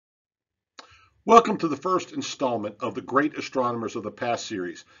Welcome to the first installment of the Great Astronomers of the Past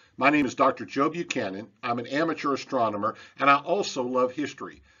series. My name is Dr. Joe Buchanan. I'm an amateur astronomer, and I also love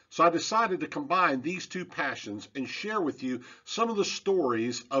history. So I decided to combine these two passions and share with you some of the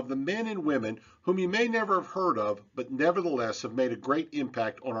stories of the men and women whom you may never have heard of, but nevertheless have made a great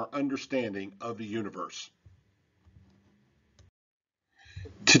impact on our understanding of the universe.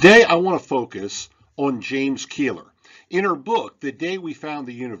 Today I want to focus on James Keeler. In her book, The Day We Found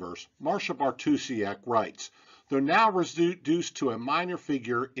the Universe, Marcia Bartusiak writes, though now reduced to a minor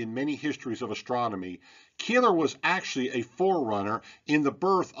figure in many histories of astronomy, Keeler was actually a forerunner in the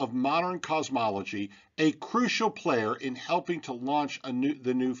birth of modern cosmology, a crucial player in helping to launch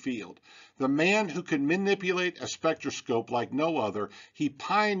the new field. The man who could manipulate a spectroscope like no other, he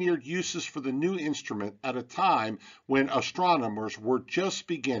pioneered uses for the new instrument at a time when astronomers were just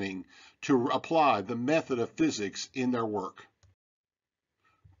beginning to apply the method of physics in their work.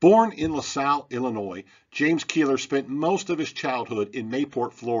 Born in LaSalle, Illinois, James Keeler spent most of his childhood in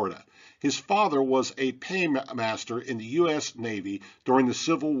Mayport, Florida. His father was a paymaster in the U.S. Navy during the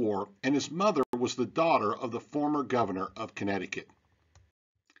Civil War, and his mother was the daughter of the former governor of Connecticut.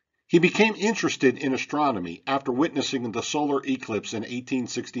 He became interested in astronomy after witnessing the solar eclipse in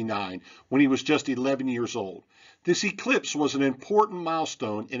 1869 when he was just 11 years old. This eclipse was an important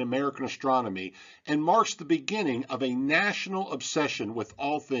milestone in American astronomy and marks the beginning of a national obsession with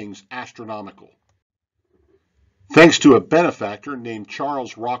all things astronomical. Thanks to a benefactor named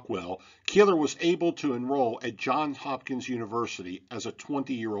Charles Rockwell, Keeler was able to enroll at Johns Hopkins University as a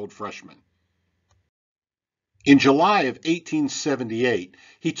 20-year-old freshman. In July of 1878,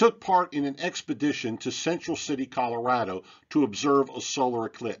 he took part in an expedition to Central City, Colorado to observe a solar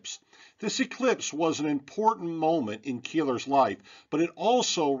eclipse. This eclipse was an important moment in Keeler's life, but it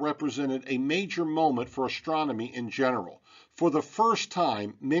also represented a major moment for astronomy in general. For the first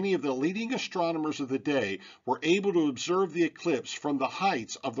time, many of the leading astronomers of the day were able to observe the eclipse from the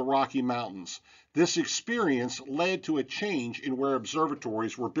heights of the Rocky Mountains. This experience led to a change in where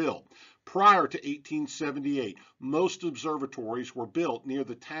observatories were built. Prior to 1878, most observatories were built near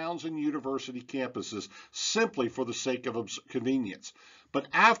the towns and university campuses simply for the sake of convenience. But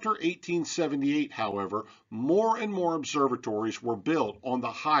after 1878, however, more and more observatories were built on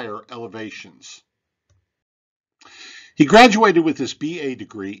the higher elevations. He graduated with his BA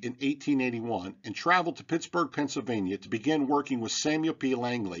degree in 1881 and traveled to Pittsburgh, Pennsylvania to begin working with Samuel P.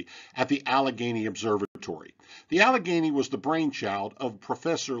 Langley at the Alleghany Observatory. The Alleghany was the brainchild of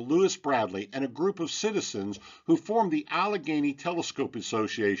Professor Lewis Bradley and a group of citizens who formed the Alleghany Telescope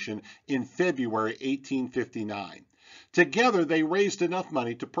Association in February 1859. Together, they raised enough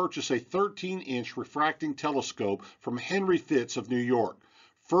money to purchase a 13-inch refracting telescope from Henry Fitz of New York.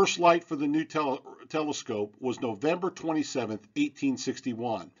 First light for the new telescope was November 27,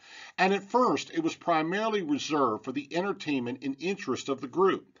 1861, and at first it was primarily reserved for the entertainment and interest of the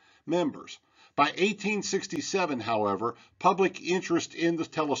group members. By 1867, however, public interest in the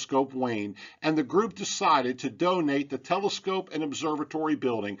telescope waned, and the group decided to donate the telescope and observatory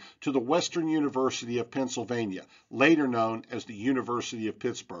building to the Western University of Pennsylvania, later known as the University of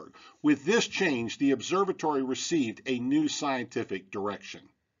Pittsburgh. With this change, the observatory received a new scientific direction.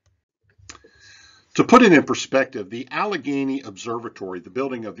 To put it in perspective, the Alleghany Observatory, the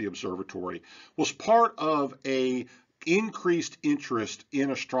building of the observatory, was part of an increased interest in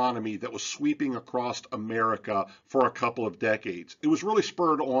astronomy that was sweeping across America for a couple of decades. It was really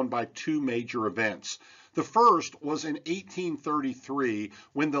spurred on by two major events. The first was in 1833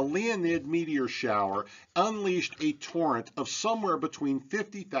 when the Leonid meteor shower unleashed a torrent of somewhere between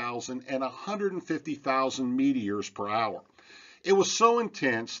 50,000 and 150,000 meteors per hour. It was so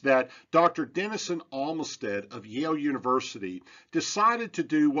intense that Dr. Denison Olmsted of Yale University decided to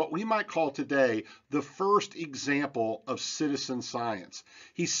do what we might call today the first example of citizen science.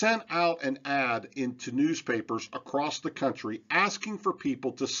 He sent out an ad into newspapers across the country asking for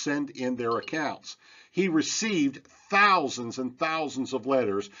people to send in their accounts. He received thousands and thousands of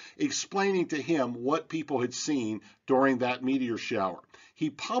letters explaining to him what people had seen during that meteor shower. He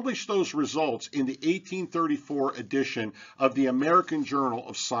published those results in the 1834 edition of the American Journal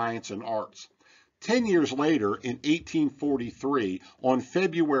of Science and Arts. 10 years later, in 1843, on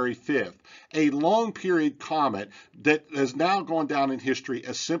February 5th, a long-period comet that has now gone down in history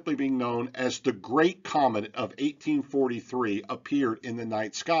as simply being known as the Great Comet of 1843 appeared in the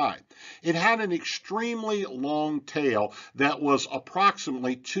night sky. It had an extremely long tail that was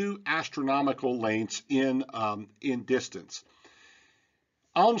approximately 2 astronomical lengths in distance.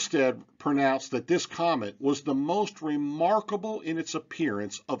 Olmsted pronounced that this comet was the most remarkable in its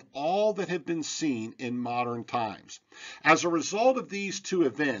appearance of all that have been seen in modern times. As a result of these two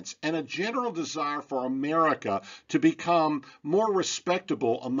events and a general desire for America to become more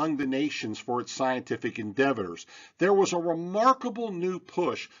respectable among the nations for its scientific endeavors, there was a remarkable new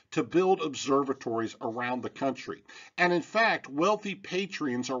push to build observatories around the country. And in fact, wealthy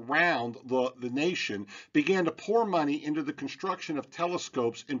patrons around the nation began to pour money into the construction of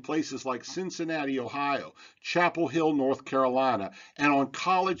telescopes in places like Cincinnati, Ohio, Chapel Hill, North Carolina, and on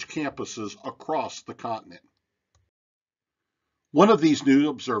college campuses across the continent. One of these new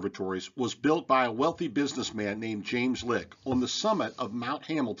observatories was built by a wealthy businessman named James Lick on the summit of Mount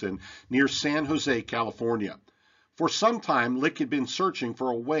Hamilton near San Jose, California. For some time, Lick had been searching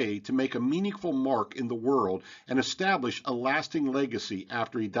for a way to make a meaningful mark in the world and establish a lasting legacy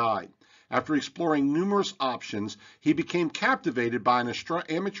after he died. After exploring numerous options, he became captivated by an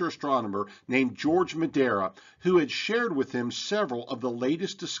amateur astronomer named George Madera, who had shared with him several of the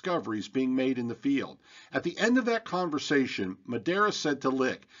latest discoveries being made in the field. At the end of that conversation, Madera said to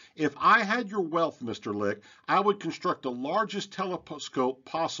Lick, "If I had your wealth, Mr. Lick, I would construct the largest telescope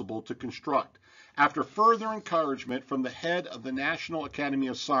possible to construct." After further encouragement from the head of the National Academy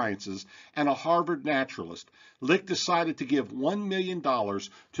of Sciences and a Harvard naturalist, Lick decided to give $1 million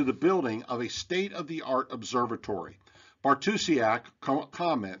to the building of a state-of-the-art observatory. Bartusiak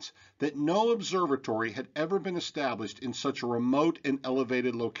comments that no observatory had ever been established in such a remote and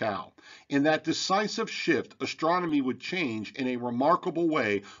elevated locale. In that decisive shift, astronomy would change in a remarkable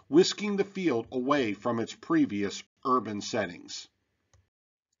way, whisking the field away from its previous urban settings.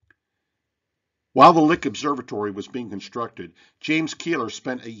 While the Lick Observatory was being constructed, James Keeler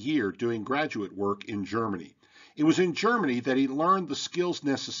spent a year doing graduate work in Germany. It was in Germany that he learned the skills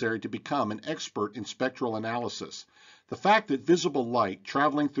necessary to become an expert in spectral analysis. The fact that visible light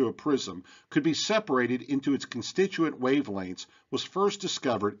traveling through a prism could be separated into its constituent wavelengths was first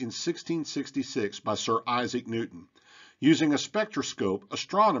discovered in 1666 by Sir Isaac Newton. Using a spectroscope,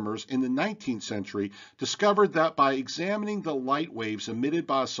 astronomers in the 19th century discovered that by examining the light waves emitted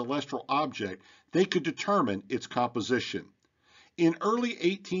by a celestial object, they could determine its composition. In early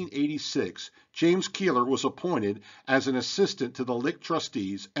 1886, James Keeler was appointed as an assistant to the Lick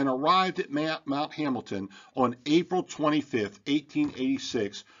trustees and arrived at Mount Hamilton on April 25,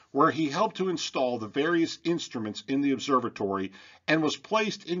 1886, where he helped to install the various instruments in the observatory and was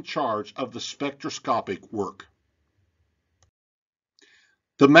placed in charge of the spectroscopic work.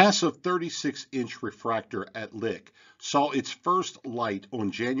 The massive 36-inch refractor at Lick saw its first light on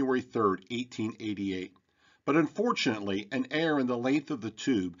January 3, 1888. But unfortunately, an error in the length of the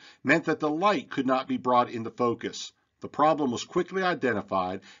tube meant that the light could not be brought into focus. The problem was quickly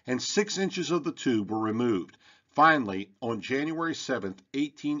identified, and 6 inches of the tube were removed. Finally, on January 7,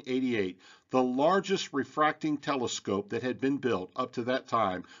 1888, the largest refracting telescope that had been built up to that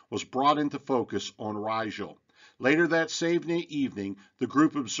time was brought into focus on Rigel. Later that same evening, the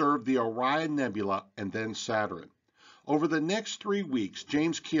group observed the Orion Nebula and then Saturn. Over the next 3 weeks,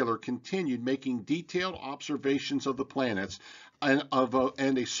 James Keeler continued making detailed observations of the planets and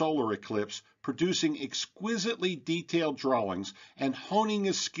a solar eclipse, producing exquisitely detailed drawings and honing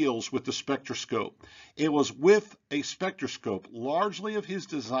his skills with the spectroscope. It was with a spectroscope, largely of his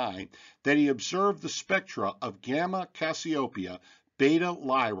design, that he observed the spectra of Gamma Cassiopeia, Beta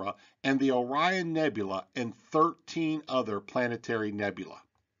Lyra, and the Orion Nebula and 13 other planetary nebulae.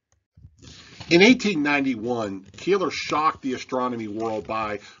 In 1891, Keeler shocked the astronomy world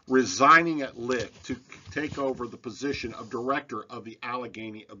by resigning at Lick to take over the position of Director of the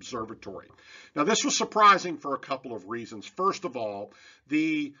Alleghany Observatory. Now, this was surprising for a couple of reasons. First of all,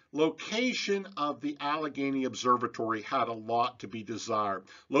 the location of the Alleghany Observatory had a lot to be desired.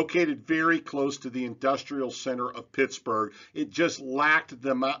 Located very close to the industrial center of Pittsburgh, it just lacked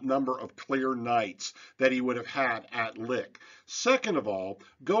the number of clear nights that he would have had at Lick. Second of all,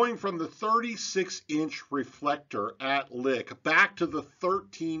 going from the 36-inch reflector at Lick back to the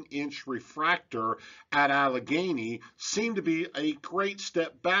 13-inch refractor at Alleghany seemed to be a great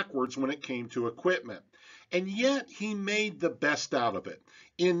step backwards when it came to equipment. And yet he made the best out of it.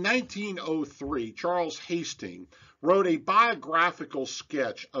 In 1903, Charles Hastings wrote a biographical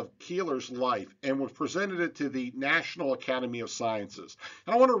sketch of Keeler's life and presented it to the National Academy of Sciences.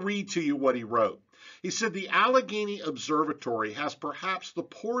 And I want to read to you what he wrote. He said, "The Alleghany Observatory has perhaps the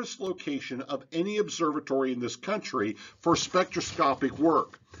poorest location of any observatory in this country for spectroscopic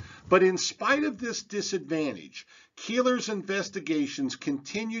work. But in spite of this disadvantage, Keeler's investigations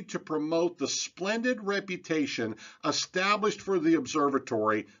continued to promote the splendid reputation established for the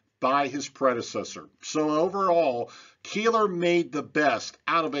observatory by his predecessor. So overall, Keeler made the best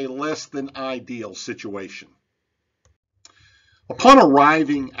out of a less than ideal situation. Upon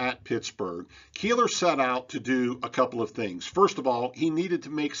arriving at Pittsburgh, Keeler set out to do a couple of things. First of all, he needed to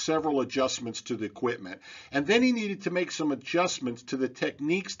make several adjustments to the equipment, and then he needed to make some adjustments to the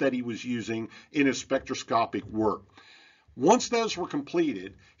techniques that he was using in his spectroscopic work. Once those were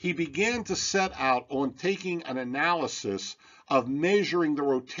completed, he began to set out on taking an analysis of measuring the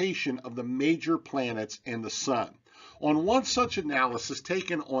rotation of the major planets and the sun. On one such analysis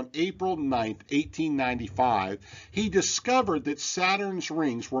taken on April 9, 1895, he discovered that Saturn's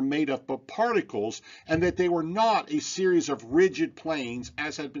rings were made up of particles and that they were not a series of rigid planes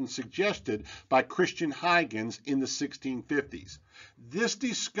as had been suggested by Christian Huygens in the 1650s. This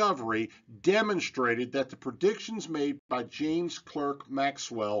discovery demonstrated that the predictions made by James Clerk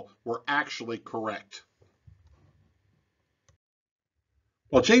Maxwell were actually correct.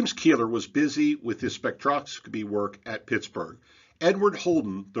 While James Keeler was busy with his spectroscopy work at Pittsburgh, Edwin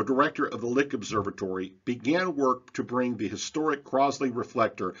Hubble, the director of the Lick Observatory, began work to bring the historic Crossley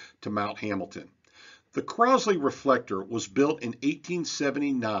Reflector to Mount Hamilton. The Crossley Reflector was built in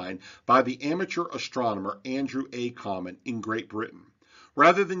 1879 by the amateur astronomer Andrew A. Common in Great Britain.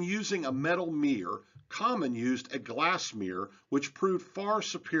 Rather than using a metal mirror, Common used a glass mirror, which proved far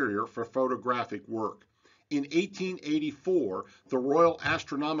superior for photographic work. In 1884, the Royal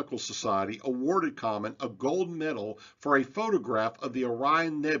Astronomical Society awarded Common a gold medal for a photograph of the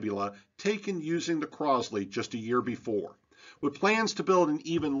Orion Nebula taken using the Crossley just a year before. With plans to build an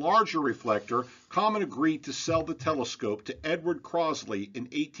even larger reflector, Common agreed to sell the telescope to Edward Crossley in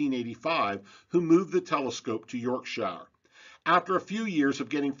 1885, who moved the telescope to Yorkshire. After a few years of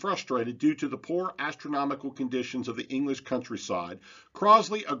getting frustrated due to the poor astronomical conditions of the English countryside,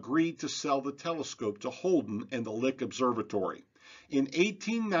 Crossley agreed to sell the telescope to Holden and the Lick Observatory. In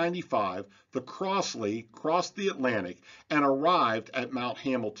 1895, the Crossley crossed the Atlantic and arrived at Mount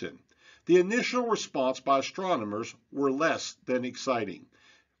Hamilton. The initial response by astronomers were less than exciting,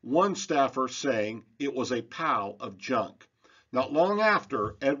 one staffer saying it was a pile of junk. Not long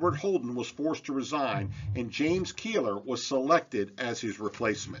after, Edward Holden was forced to resign, and James Keeler was selected as his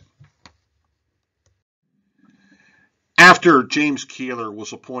replacement. After James Keeler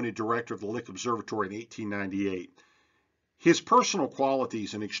was appointed director of the Lick Observatory in 1898, his personal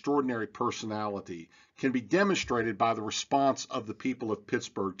qualities and extraordinary personality can be demonstrated by the response of the people of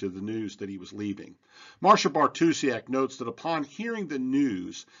Pittsburgh to the news that he was leaving. Marcia Bartusiak notes that upon hearing the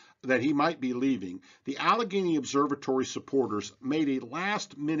news that he might be leaving, the Alleghany Observatory supporters made a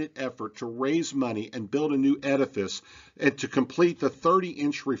last-minute effort to raise money and build a new edifice and to complete the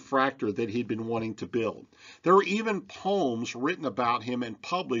 30-inch refractor that he'd been wanting to build. There were even poems written about him and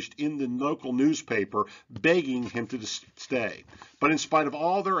published in the local newspaper begging him to stay. But in spite of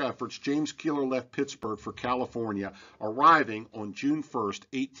all their efforts, James Keeler left Pittsburgh for California, arriving on June 1,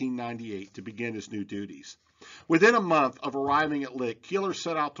 1898, to begin his new duties. Within a month of arriving at Lick, Keeler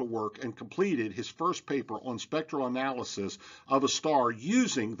set out to work and completed his first paper on spectral analysis of a star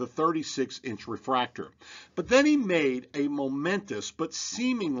using the 36-inch refractor. But then he made a momentous but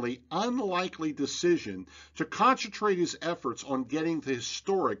seemingly unlikely decision to concentrate his efforts on getting the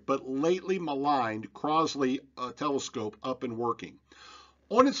historic but lately maligned Crossley telescope up and working.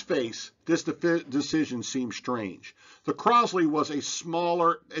 On its face, this decision seemed strange. The Crossley was a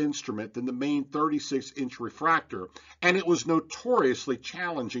smaller instrument than the main 36-inch refractor, and it was notoriously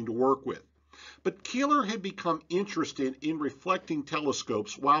challenging to work with. But Keeler had become interested in reflecting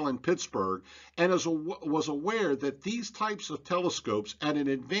telescopes while in Pittsburgh and was aware that these types of telescopes had an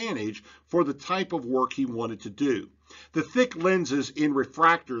advantage for the type of work he wanted to do. The thick lenses in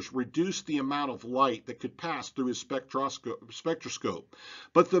refractors reduced the amount of light that could pass through his spectroscope,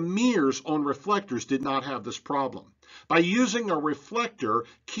 but the mirrors on reflectors did not have this problem. By using a reflector,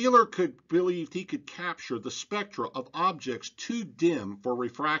 Keeler believed he could capture the spectra of objects too dim for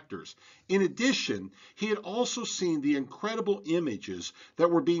refractors. In addition, he had also seen the incredible images that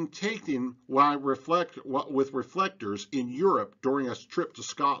were being taken with reflectors in Europe during a trip to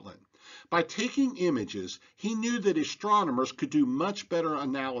Scotland. By taking images, he knew that astronomers could do much better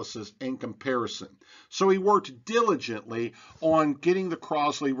analysis and comparison. So he worked diligently on getting the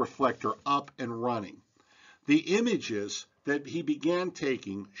Crossley reflector up and running. The images that he began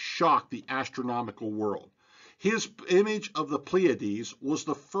taking shocked the astronomical world. His image of the Pleiades was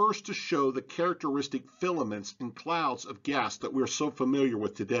the first to show the characteristic filaments and clouds of gas that we're so familiar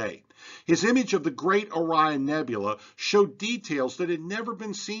with today. His image of the Great Orion Nebula showed details that had never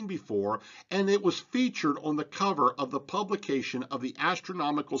been seen before, and it was featured on the cover of the publication of the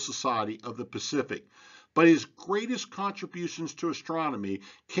Astronomical Society of the Pacific. but his greatest contributions to astronomy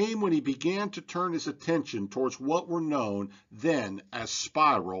came when he began to turn his attention towards what were known then as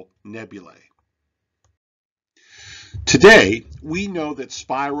spiral nebulae. Today, we know that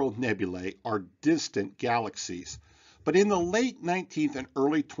spiral nebulae are distant galaxies, but in the late 19th and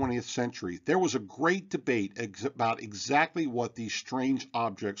early 20th century, there was a great debate about exactly what these strange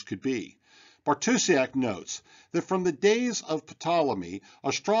objects could be. Bartusiak notes that from the days of Ptolemy,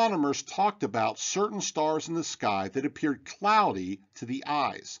 astronomers talked about certain stars in the sky that appeared cloudy to the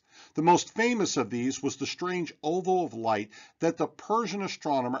eyes. The most famous of these was the strange oval of light that the Persian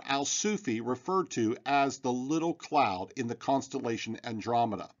astronomer Al-Sufi referred to as the little cloud in the constellation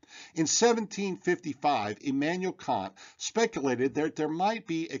Andromeda. In 1755, Immanuel Kant speculated that there might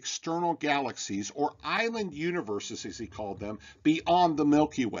be external galaxies, or island universes as he called them, beyond the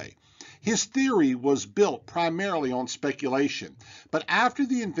Milky Way. His theory was built primarily on speculation, but after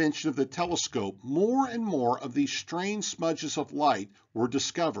the invention of the telescope, more and more of these strange smudges of light were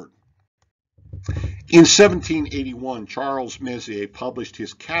discovered. In 1781, Charles Messier published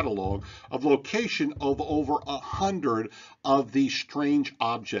his catalog of location of over 100 of these strange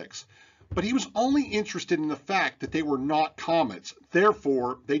objects. But he was only interested in the fact that they were not comets.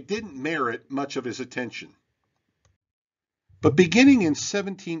 Therefore, they didn't merit much of his attention. But beginning in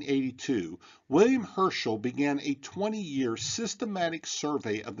 1782, William Herschel began a 20-year systematic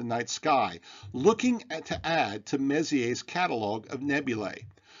survey of the night sky, looking to add to Messier's catalog of nebulae.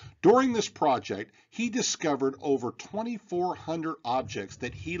 During this project, he discovered over 2,400 objects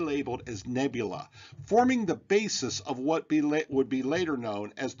that he labeled as nebula, forming the basis of what would be later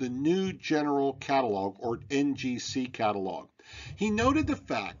known as the New General Catalog, or NGC catalog. He noted the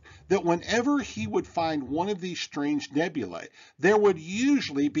fact that whenever he would find one of these strange nebulae, there would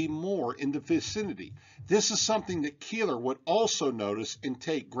usually be more in the vicinity. This is something that Keeler would also notice and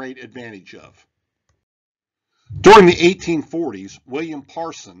take great advantage of. During the 1840s, William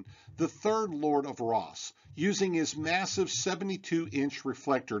Parson, the third Lord of Rosse, using his massive 72-inch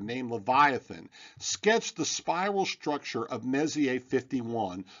reflector named Leviathan, sketched the spiral structure of Messier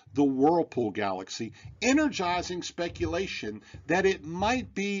 51, the Whirlpool galaxy, energizing speculation that it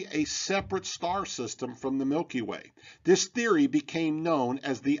might be a separate star system from the Milky Way. This theory became known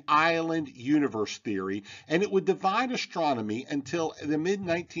as the island universe theory, and it would divide astronomy until the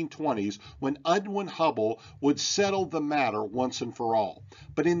mid-1920s, when Edwin Hubble would settle the matter once and for all.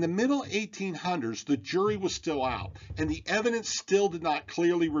 But in the middle 1800s, the jury was still out, and the evidence still did not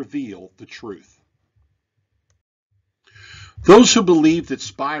clearly reveal the truth. Those who believed that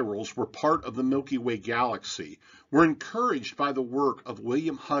spirals were part of the Milky Way galaxy were encouraged by the work of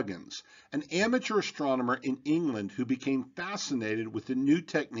William Huggins, an amateur astronomer in England who became fascinated with the new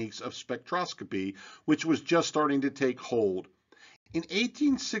techniques of spectroscopy, which was just starting to take hold. In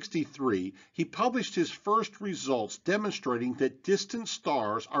 1863, he published his first results demonstrating that distant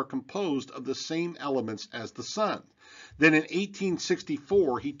stars are composed of the same elements as the Sun. Then in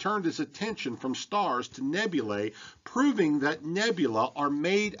 1864, he turned his attention from stars to nebulae, proving that nebula are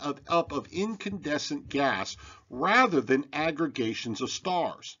made up of incandescent gas rather than aggregations of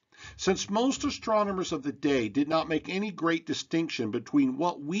stars. Since most astronomers of the day did not make any great distinction between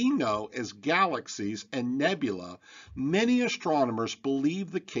what we know as galaxies and nebula, many astronomers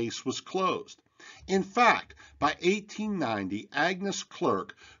believed the case was closed. In fact, by 1890, Agnes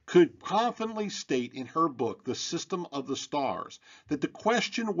Clerk could confidently state in her book, The System of the Stars, that the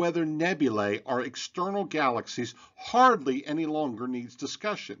question whether nebulae are external galaxies hardly any longer needs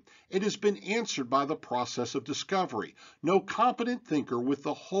discussion. It has been answered by the process of discovery. No competent thinker with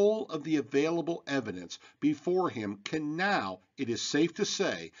the whole of the available evidence before him can now, it is safe to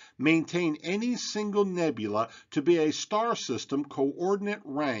say, maintain any single nebula to be a star system coordinate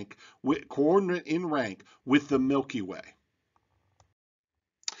in rank with the Milky Way.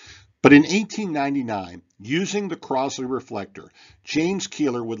 But in 1899, using the Crossley Reflector, James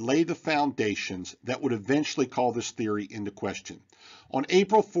Keeler would lay the foundations that would eventually call this theory into question. On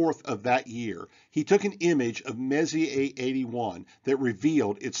April 4th of that year, he took an image of Messier 81 that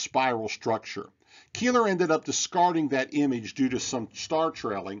revealed its spiral structure. Keeler ended up discarding that image due to some star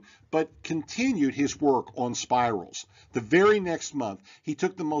trailing, but continued his work on spirals. The very next month, he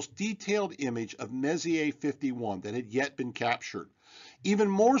took the most detailed image of Messier 51 that had yet been captured. Even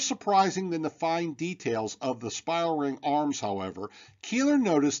more surprising than the fine details of the spiral ring arms, however, Keeler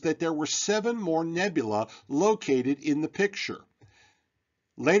noticed that there were 7 more nebula located in the picture.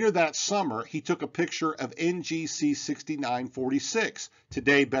 Later that summer, he took a picture of NGC 6946,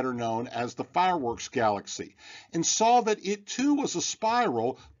 today better known as the Fireworks Galaxy, and saw that it too was a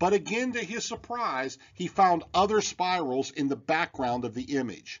spiral, but again to his surprise, he found other spirals in the background of the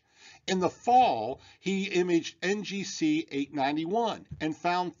image. In the fall, he imaged NGC 891 and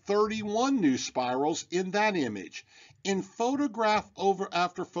found 31 new spirals in that image. In photograph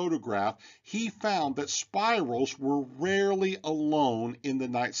after photograph, he found that spirals were rarely alone in the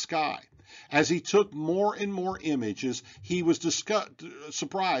night sky. As he took more and more images, he was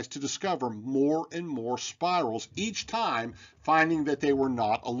surprised to discover more and more spirals each time, finding that they were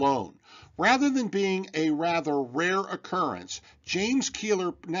not alone. Rather than being a rather rare occurrence, James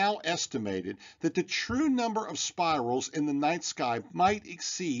Keeler now estimated that the true number of spirals in the night sky might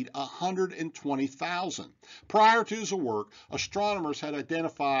exceed 120,000. Prior to his work, astronomers had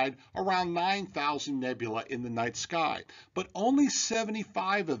identified around 9,000 nebulae in the night sky, but only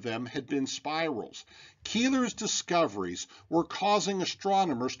 75 of them had been spirals. Keeler's discoveries were causing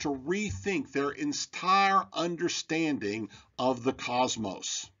astronomers to rethink their entire understanding of the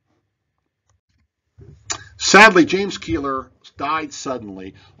cosmos. Sadly, James Keeler died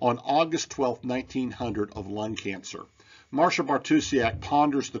suddenly on August 12, 1900, of lung cancer. Marcia Bartusiak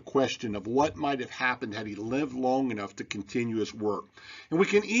ponders the question of what might have happened had he lived long enough to continue his work. And we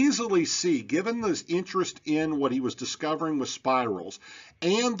can easily see, given his interest in what he was discovering with spirals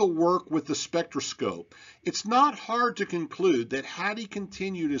and the work with the spectroscope, it's not hard to conclude that had he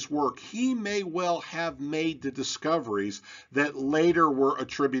continued his work, he may well have made the discoveries that later were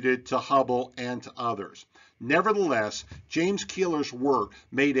attributed to Hubble and to others. Nevertheless, James Keeler's work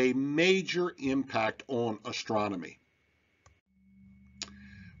made a major impact on astronomy.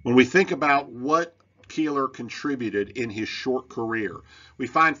 When we think about what Keeler contributed in his short career, we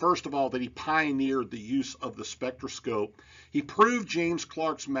find first of all that he pioneered the use of the spectroscope. He proved James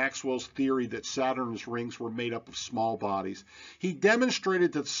Clerk Maxwell's theory that Saturn's rings were made up of small bodies. He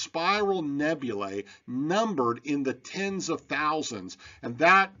demonstrated that spiral nebulae numbered in the tens of thousands, and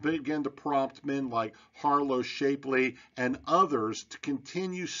that began to prompt men like Harlow Shapley and others to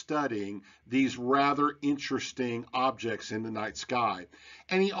continue studying these rather interesting objects in the night sky.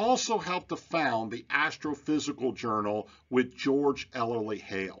 And he also helped to found the Astrophysical Journal with George Ellery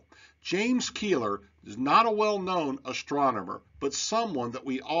Hale. James Keeler is not a well-known astronomer, but someone that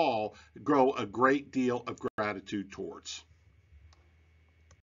we all grow a great deal of gratitude towards.